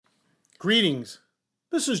Greetings.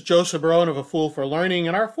 This is Joseph Barone of A Fool for Learning,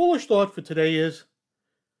 and our foolish thought for today is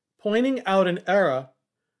pointing out an error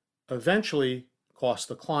eventually costs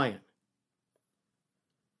the client.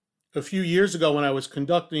 A few years ago, when I was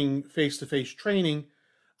conducting face-to-face training,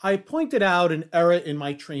 I pointed out an error in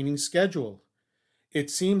my training schedule.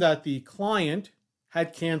 It seemed that the client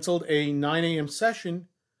had canceled a 9 a.m. session,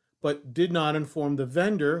 but did not inform the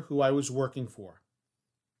vendor who I was working for.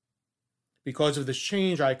 Because of this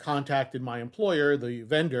change, I contacted my employer, the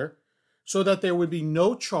vendor, so that there would be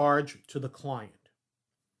no charge to the client.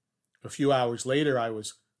 A few hours later, I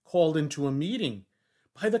was called into a meeting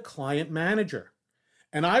by the client manager,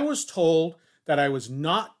 and I was told that I was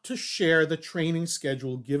not to share the training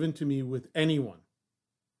schedule given to me with anyone.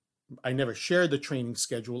 I never shared the training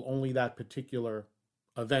schedule, only that particular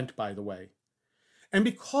event, by the way. And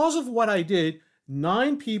because of what I did,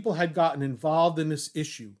 9 people had gotten involved in this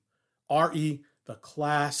issue, re the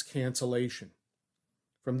class cancellation.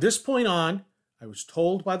 From this point on, I was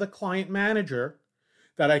told by the client manager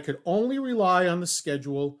that I could only rely on the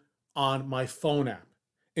schedule on my phone app.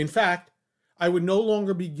 In fact, I would no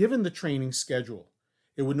longer be given the training schedule.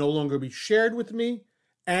 It would no longer be shared with me,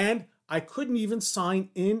 and I couldn't even sign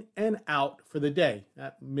in and out for the day.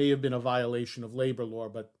 That may have been a violation of labor law,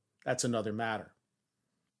 but that's another matter.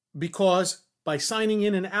 Because by signing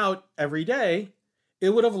in and out every day,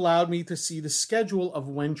 it would have allowed me to see the schedule of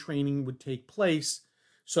when training would take place,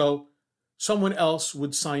 so someone else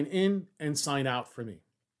would sign in and sign out for me.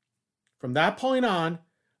 From that point on,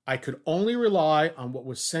 I could only rely on what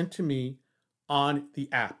was sent to me on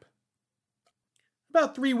the app.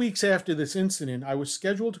 About 3 weeks after this incident, I was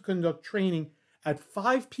scheduled to conduct training at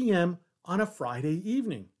 5 p.m. on a Friday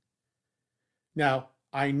evening. Now,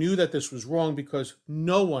 I knew that this was wrong because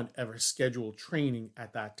no one ever scheduled training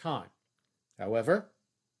at that time. However,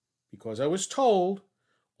 because I was told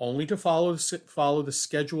only to follow the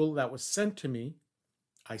schedule that was sent to me,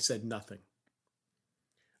 I said nothing.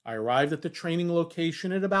 I arrived at the training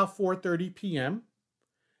location at about 4:30 p.m.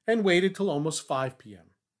 and waited till almost 5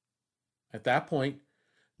 p.m. At that point,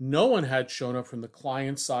 no one had shown up from the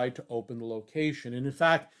client side to open the location, and in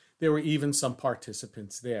fact, there were even some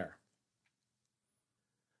participants there.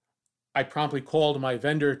 I promptly called my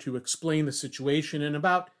vendor to explain the situation, and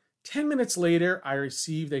about 10 minutes later, I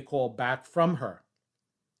received a call back from her.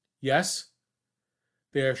 Yes,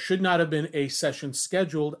 there should not have been a session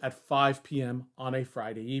scheduled at 5 p.m. on a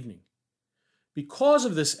Friday evening. Because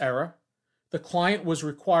of this error, the client was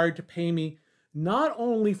required to pay me not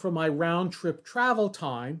only for my round-trip travel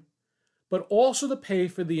time, but also to pay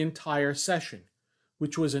for the entire session,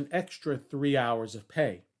 which was an extra 3 hours of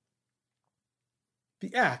pay.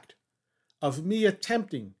 The act of me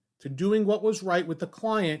attempting to doing what was right with the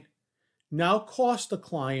client now cost the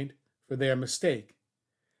client for their mistake.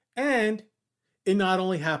 And it not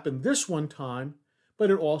only happened this one time, but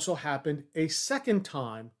it also happened a second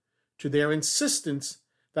time to their insistence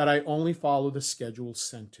that I only follow the schedule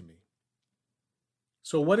sent to me.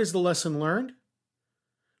 So what is the lesson learned?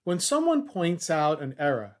 When someone points out an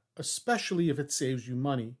error, especially if it saves you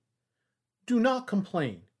money, do not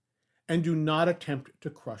complain and do not attempt to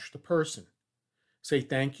crush the person. Say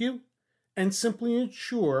thank you and simply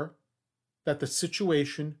ensure that the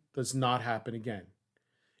situation does not happen again.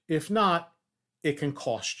 If not, it can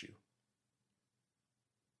cost you.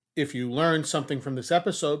 If you learned something from this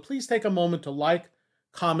episode, please take a moment to like,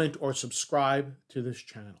 comment, or subscribe to this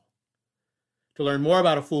channel. To learn more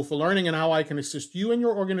about A Fool for Learning and how I can assist you and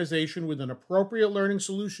your organization with an appropriate learning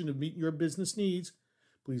solution to meet your business needs,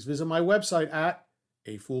 please visit my website at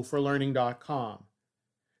afoolforlearning.com.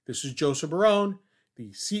 This is Joseph Barone, the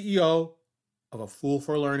CEO of A Fool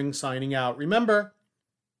for Learning, signing out. Remember,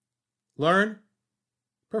 learn,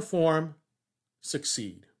 perform,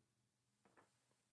 succeed.